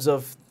in terms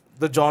of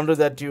the genre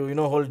that you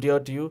hold dear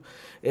to you,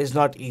 is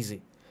not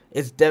easy.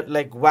 It's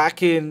like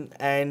Wacken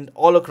and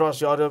all across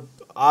Europe,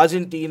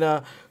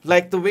 Argentina.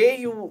 Like the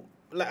way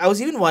I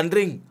was even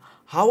wondering,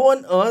 how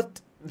on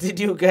earth did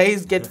you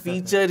guys get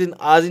featured in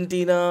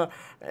Argentina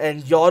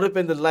and Europe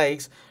and the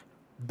likes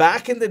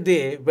back in the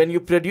day when you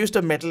produced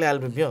a metal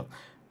album here?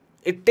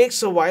 It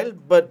takes a while,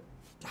 but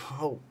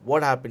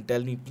what happened?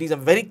 Tell me, please.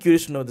 I'm very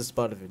curious to know this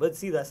part of it. But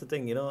see, that's the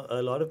thing,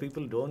 a lot of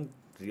people don't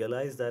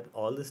realize that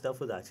all this stuff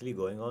was actually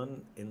going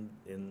on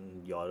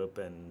in Europe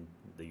and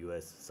the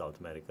US, South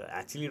America.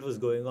 Actually, it was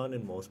going on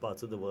in most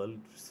parts of the world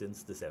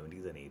since the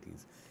 70s and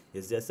 80s.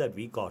 It's just that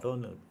we caught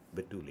on a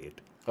bit too late.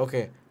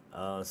 Okay.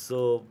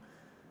 So,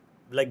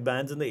 like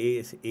bands in the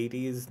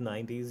 80s,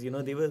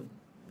 90s,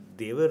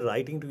 they were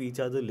writing to each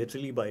other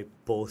literally by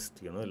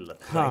post,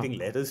 writing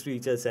letters to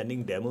each other,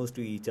 sending demos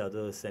to each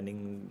other,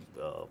 sending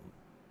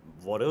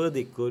whatever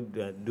they could,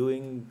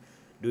 doing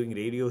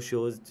radio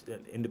shows,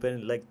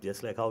 independent,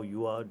 just like how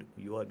you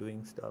are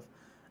doing stuff.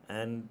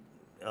 And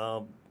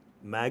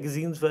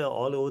magazines were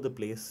all over the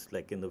place,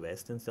 like in the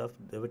West and stuff.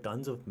 There were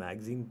tons of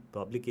magazine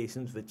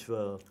publications which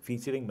were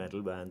featuring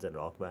metal bands and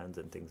rock bands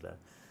and things like that.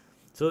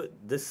 So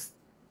this,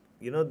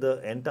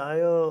 the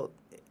entire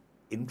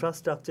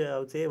infrastructure, I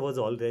would say, was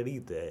already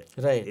there.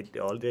 Right. It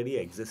already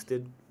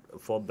existed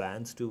for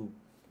bands to,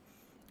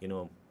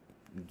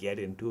 get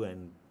into,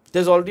 and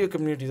there's already a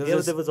community. There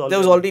was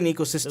already an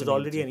ecosystem. There was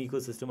already an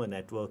ecosystem, a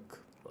network.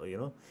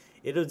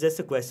 It was just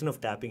a question of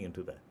tapping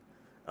into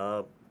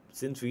that.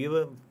 Since we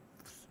were,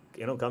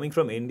 coming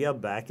from India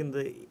back in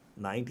the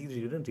 90s,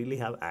 you didn't really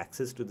have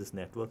access to this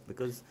network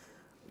because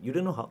you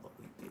didn't know how.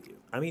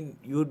 I mean,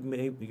 you'd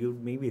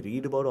maybe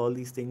read about all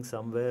these things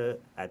somewhere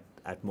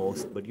at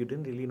most, but you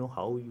didn't really know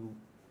how you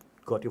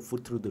got your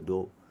foot through the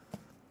door.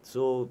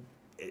 So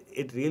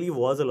it really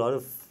was a lot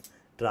of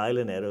trial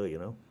and error,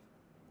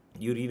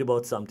 You read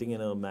about something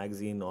in a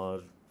magazine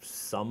or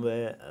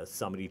somewhere,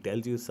 somebody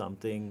tells you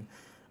something.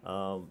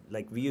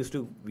 Like we used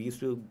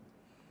to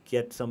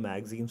get some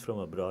magazines from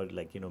abroad,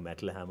 like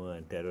Metal Hammer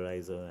and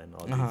Terrorizer and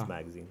all these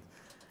magazines.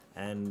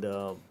 And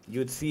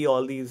you'd see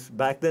all these.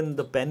 Back then,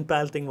 the pen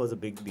pal thing was a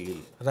big deal.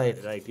 Right.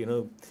 Right.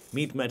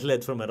 Meet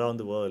metalheads from around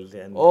the world,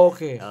 and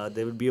Okay.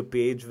 there would be a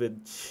page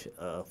which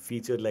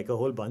featured like a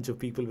whole bunch of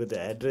people with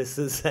their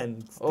addresses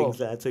and things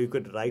like that. So you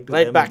could write to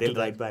Write them, back and they'll to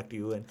them. write back to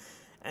you,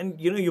 and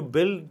you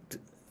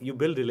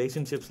build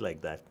relationships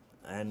like that.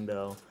 And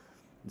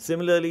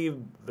similarly,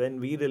 when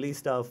we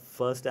released our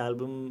first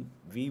album,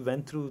 we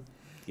went through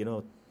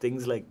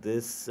things like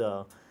this.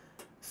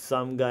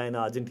 Some guy in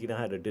Argentina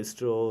had a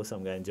distro,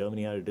 some guy in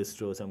Germany had a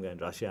distro, some guy in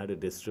Russia had a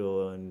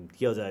distro, and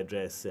here's our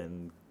address,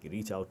 and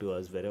reach out to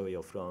us wherever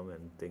you're from,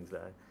 and things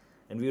like that.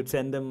 And we would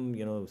send them,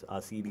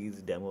 our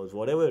CDs, demos,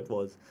 whatever it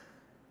was.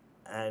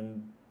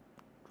 And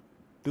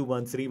 2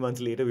 months, 3 months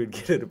later, we'd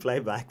get a reply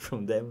back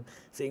from them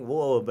saying,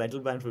 "Whoa, a metal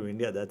band from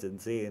India, that's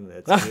insane,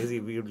 that's crazy,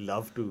 we would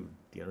love to,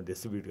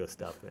 distribute your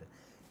stuff."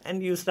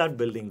 And you start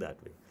building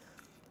that way.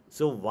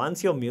 So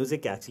once your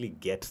music actually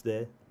gets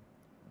there,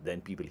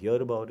 then people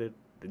hear about it.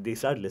 They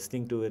start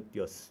listening to it.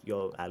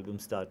 Your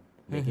albums start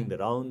making the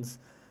rounds.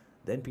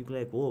 Then people are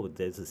like, "Whoa,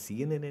 there's a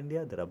scene in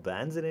India. There are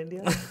bands in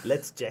India.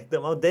 Let's check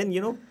them out." Then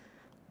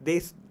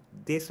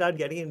they start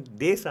getting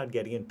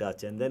in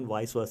touch, and then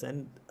vice versa,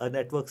 and a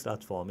network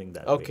starts forming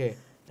that way. Okay.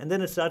 And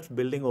then it starts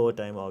building over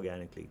time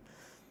organically.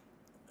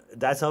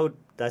 That's how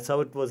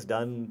it was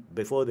done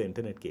before the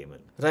internet came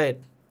in. Right.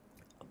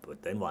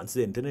 But then once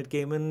the internet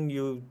came in,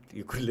 you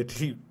could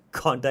literally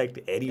contact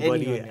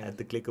anybody Anyone, yeah. at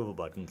the click of a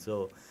button.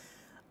 So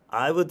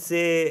I would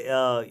say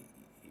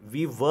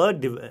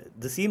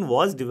the scene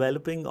was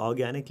developing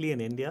organically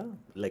in India,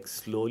 like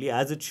slowly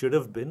as it should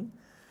have been.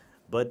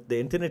 But the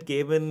internet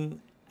came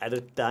in at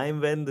a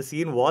time when the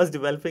scene was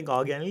developing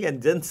organically,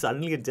 and then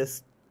suddenly it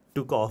just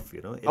took off.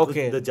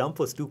 The jump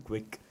was too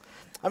quick.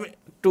 I mean,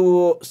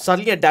 to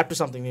suddenly adapt to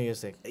something new, you're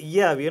saying.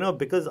 Yeah,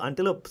 because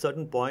until a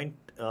certain point,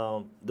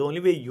 the only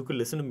way you could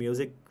listen to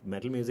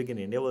metal music in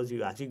India, was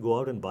you actually go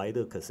out and buy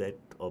the cassette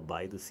or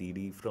buy the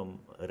CD from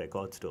a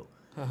record store,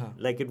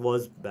 like it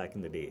was back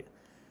in the day.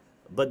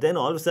 But then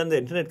all of a sudden the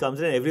internet comes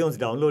in and everyone's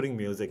downloading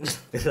music,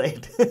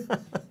 right?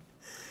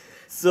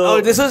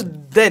 So this was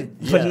then,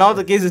 but Yeah. now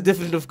the case is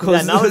different, of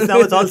course. yeah, now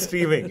it's all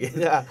streaming.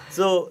 Yeah.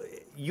 So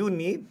you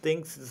need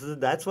things. So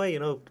that's why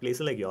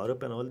places like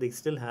Europe and all, they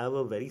still have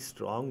a very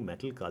strong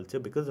metal culture,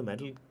 because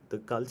the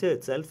culture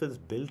itself is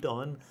built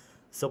on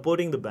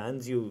supporting the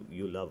bands you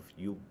love.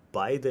 You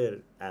buy their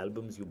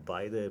albums, you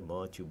buy their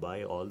merch, you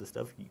buy all the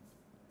stuff.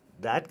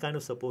 That kind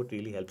of support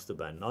really helps the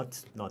band, not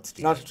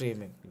streaming. Not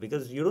streaming.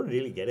 Because you don't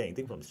really get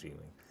anything from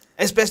streaming.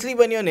 Especially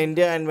when you're in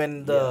India and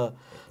when the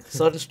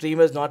certain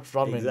streamer is not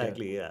from India.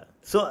 Exactly, yeah.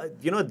 So,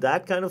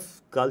 that kind of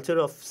culture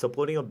of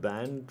supporting a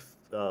band,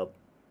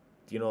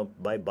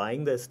 by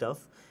buying their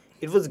stuff,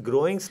 it was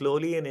growing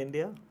slowly in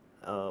India,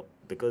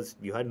 because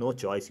you had no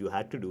choice. You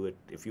had to do it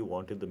if you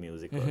wanted the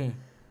music.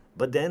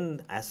 But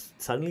then, as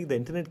suddenly the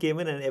internet came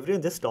in, and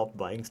everyone just stopped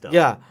buying stuff.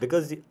 Yeah.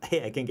 Because,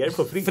 hey, I can get it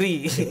for free.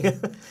 Free.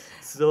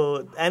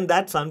 So, and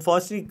that's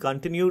unfortunately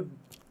continued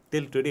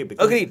till today.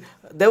 Because Agreed.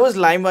 There was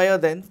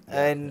LimeWire then,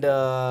 and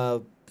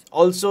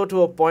also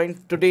to a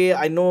point today,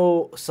 I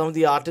know some of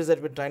the artists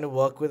that we're trying to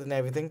work with and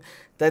everything,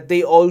 that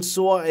they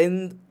also are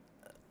in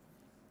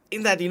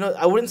that,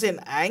 I wouldn't say an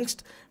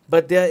angst,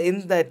 but they're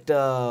in that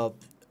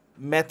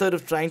method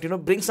of trying to,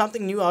 bring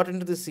something new out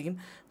into the scene,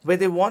 where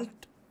they want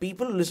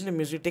people who listen to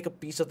music take a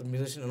piece of the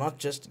musician and not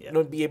just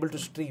be able to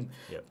stream.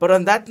 But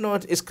on that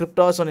note, is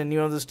Kryptos on any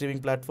of the streaming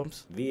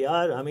platforms? We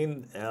are. I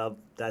mean,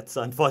 that's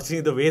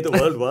unfortunately the way the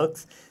world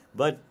works.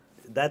 But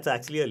that's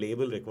actually a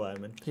label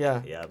requirement.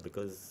 Yeah. Yeah,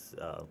 because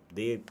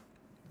they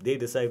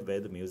decide where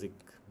the music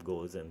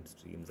goes and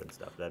streams and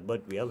stuff like that.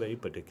 But we are very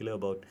particular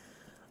about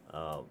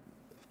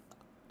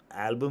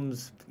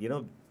albums,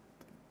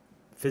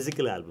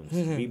 physical albums.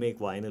 We make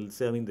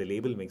vinyls. I mean, the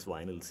label makes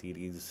vinyl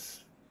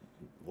CDs,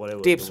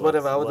 whatever. Tapes, the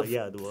works.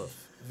 whatever. The work.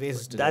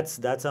 Ways to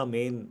That's our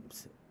main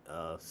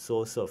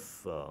source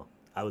of,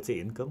 I would say,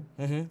 income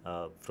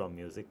from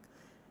music.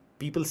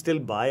 People still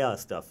buy our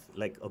stuff.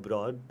 Like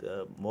abroad,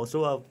 most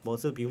of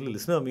the people who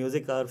listen to our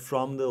music are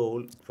from the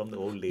old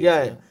days.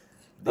 Yeah.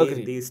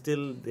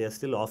 They are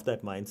still off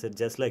that mindset,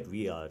 just like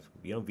we are.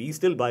 We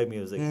still buy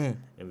music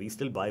and we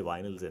still buy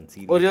vinyls and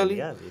CDs. Oh, really?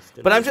 Yeah, we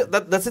still. But I'm sure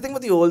that's the thing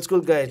with the old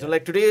school guys.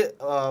 Like today,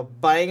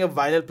 buying a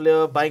vinyl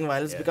player, buying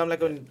vinyls become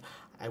like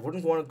I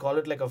wouldn't want to call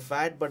it like a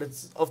fad, but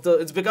it's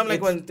become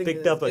like one thing.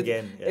 Picked up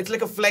again. It's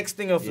like a flex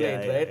thing of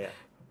late, right? Yeah.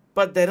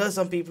 But there are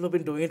some people who've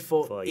been doing it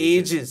for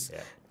ages.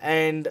 Yeah.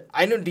 And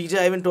I know DJ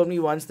Ivan told me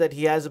once that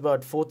he has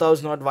about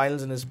 4,000 odd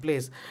vinyls in his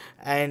place.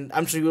 And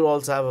I'm sure you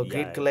also have a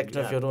great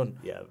collection of your own.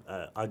 Yeah.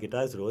 Our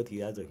guitarist Rohit, he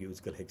has a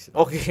huge collection.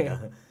 Okay. Yeah.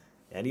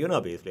 And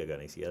our bass player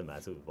Ganesh, he has a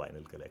massive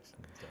vinyl collection.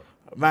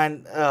 So.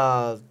 Man,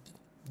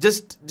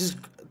 just this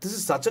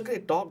is such a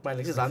great talk, man.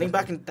 Like just running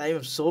back in time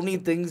of so many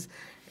things.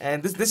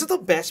 And this is the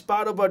best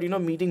part about,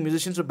 meeting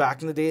musicians from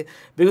back in the day,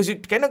 because you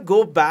kind of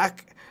go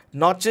back,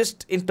 not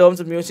just in terms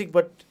of music,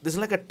 but this is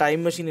like a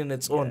time machine in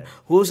its own.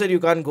 Who said you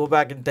can't go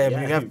back in time?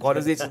 You have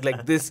conversations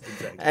like this.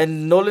 Exactly.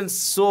 And Nolan,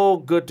 so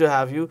good to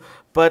have you.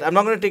 But I'm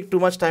not going to take too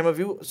much time of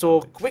you.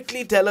 So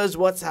quickly tell us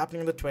what's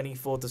happening on the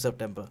 24th of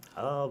September.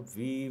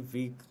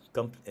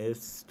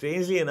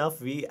 Strangely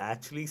enough, we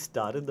actually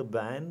started the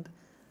band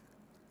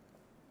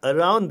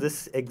around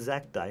this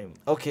exact time.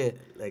 Okay.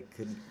 Like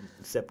in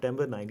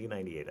September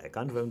 1998. I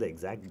can't remember the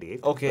exact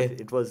date. Okay.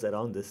 But it was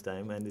around this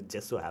time, and it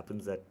just so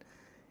happens that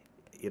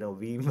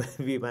we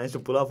we managed to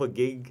pull off a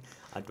gig,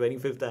 our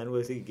 25th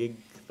anniversary gig,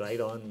 right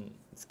on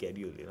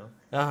schedule.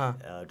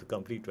 To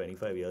complete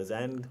 25 years,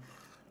 and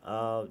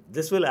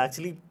this will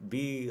actually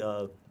be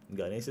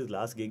Ganesh's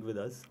last gig with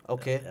us.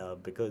 Okay.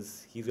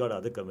 Because he's got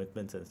other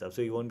commitments and stuff,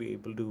 so he won't be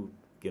able to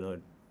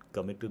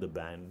commit to the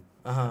band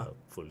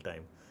full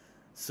time.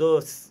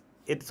 So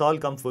it's all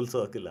come full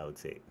circle, I would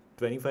say.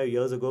 25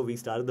 years ago, we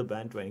started the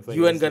band. 25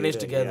 You years and Ganesh later,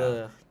 together.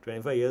 yeah.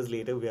 25 years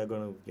later, we are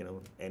going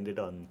to, end it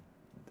on.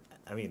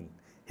 I mean,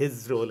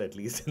 his role at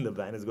least in the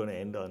band is going to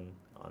end on.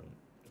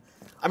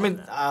 I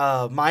mean,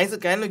 my eyes are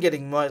kind of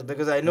getting merged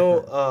because I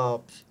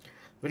know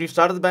when you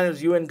started the band, it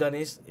was you and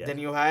Ganesh. Yeah. Then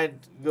you had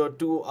your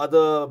two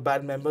other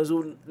band members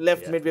who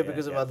left midway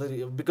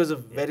because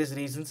of various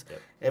reasons. Yeah.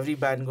 Every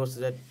band goes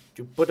to that.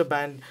 You put a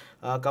band,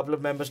 a couple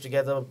of members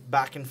together,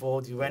 back and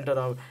forth. You went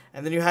around,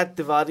 and then you had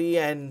Tiwari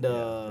and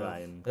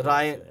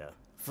Ryan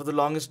for the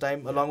longest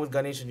time, along with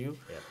Ganesh and you.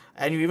 Yeah.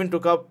 And you even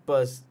took up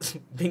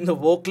being the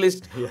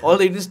vocalist.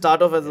 Although you didn't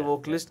start off as a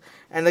vocalist.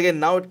 And again,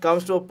 now it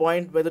comes to a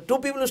point where the two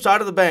people who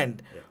started the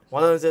band,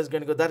 one of them says,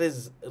 going to go, that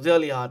is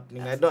really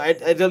heartening. I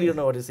really don't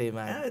know what to say,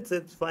 man. Yeah,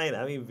 it's fine.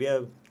 I mean,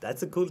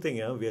 that's a cool thing,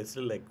 we are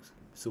still like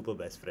super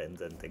best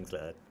friends and things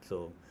like that.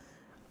 So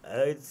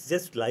it's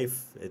just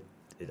life.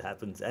 It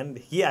happens. And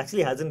he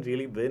actually hasn't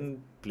really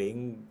been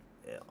playing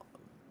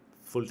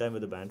full time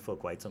with the band for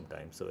quite some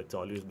time. So it's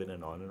always been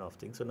an on and off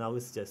thing. So now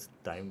it's just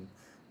time.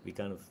 We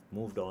kind of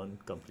moved on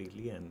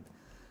completely, and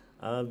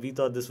we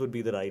thought this would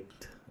be the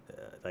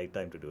right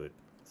time to do it.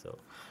 So,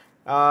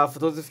 for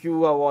those of you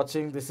who are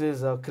watching, this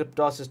is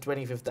Kryptos'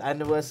 25th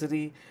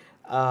anniversary.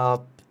 I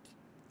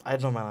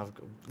don't know, man.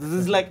 This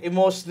is like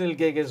emotional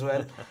gig as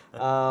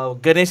well.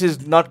 Ganesh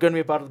is not going to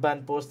be part of the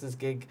band post this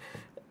gig.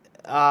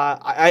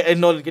 I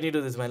know. Can you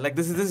do this, man? Like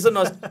this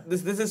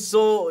is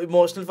so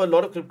emotional for a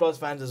lot of Kryptos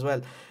fans as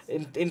well.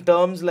 In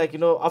terms like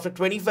after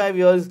 25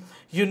 years,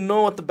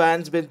 what the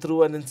band's been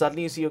through, and then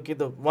suddenly you see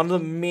one of the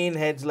main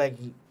heads like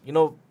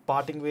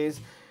parting ways.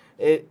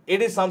 It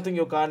is something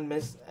you can't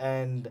miss,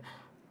 and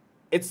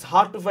it's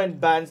hard to find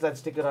bands that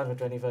stick around for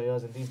 25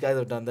 years, and these guys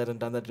have done that and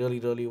done that really,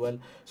 really well.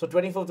 So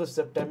 24th of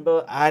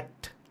September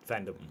at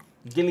Fandom.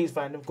 Gillies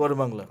Fandom,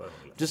 Koramangala.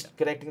 Just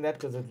correcting that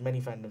because there's many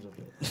fandoms of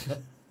it.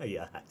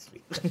 Yeah,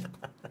 actually.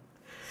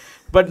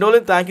 But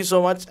Nolan, thank you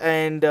so much,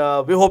 and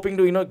we're hoping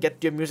to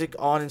get your music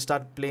on and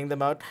start playing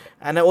them out.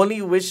 And I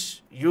only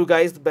wish you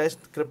guys the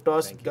best,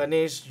 Kryptos,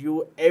 Ganesh,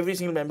 you, every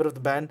single member of the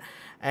band,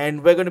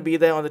 and we're going to be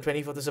there on the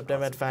 24th of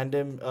September at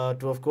Fandom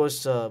to, of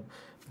course,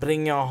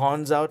 bring your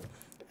horns out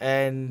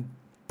and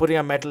putting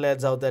our metal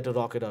heads out there to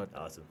rock it out.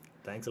 Awesome.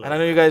 Thanks a lot. And I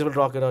know you guys will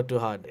rock it out too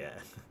hard.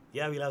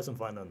 Yeah, we'll have some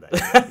fun on that.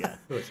 Yeah,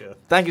 for sure.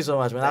 Thank you so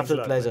much, man. Thanks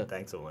Absolute pleasure. Man.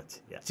 Thanks so much.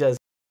 Yeah. Cheers.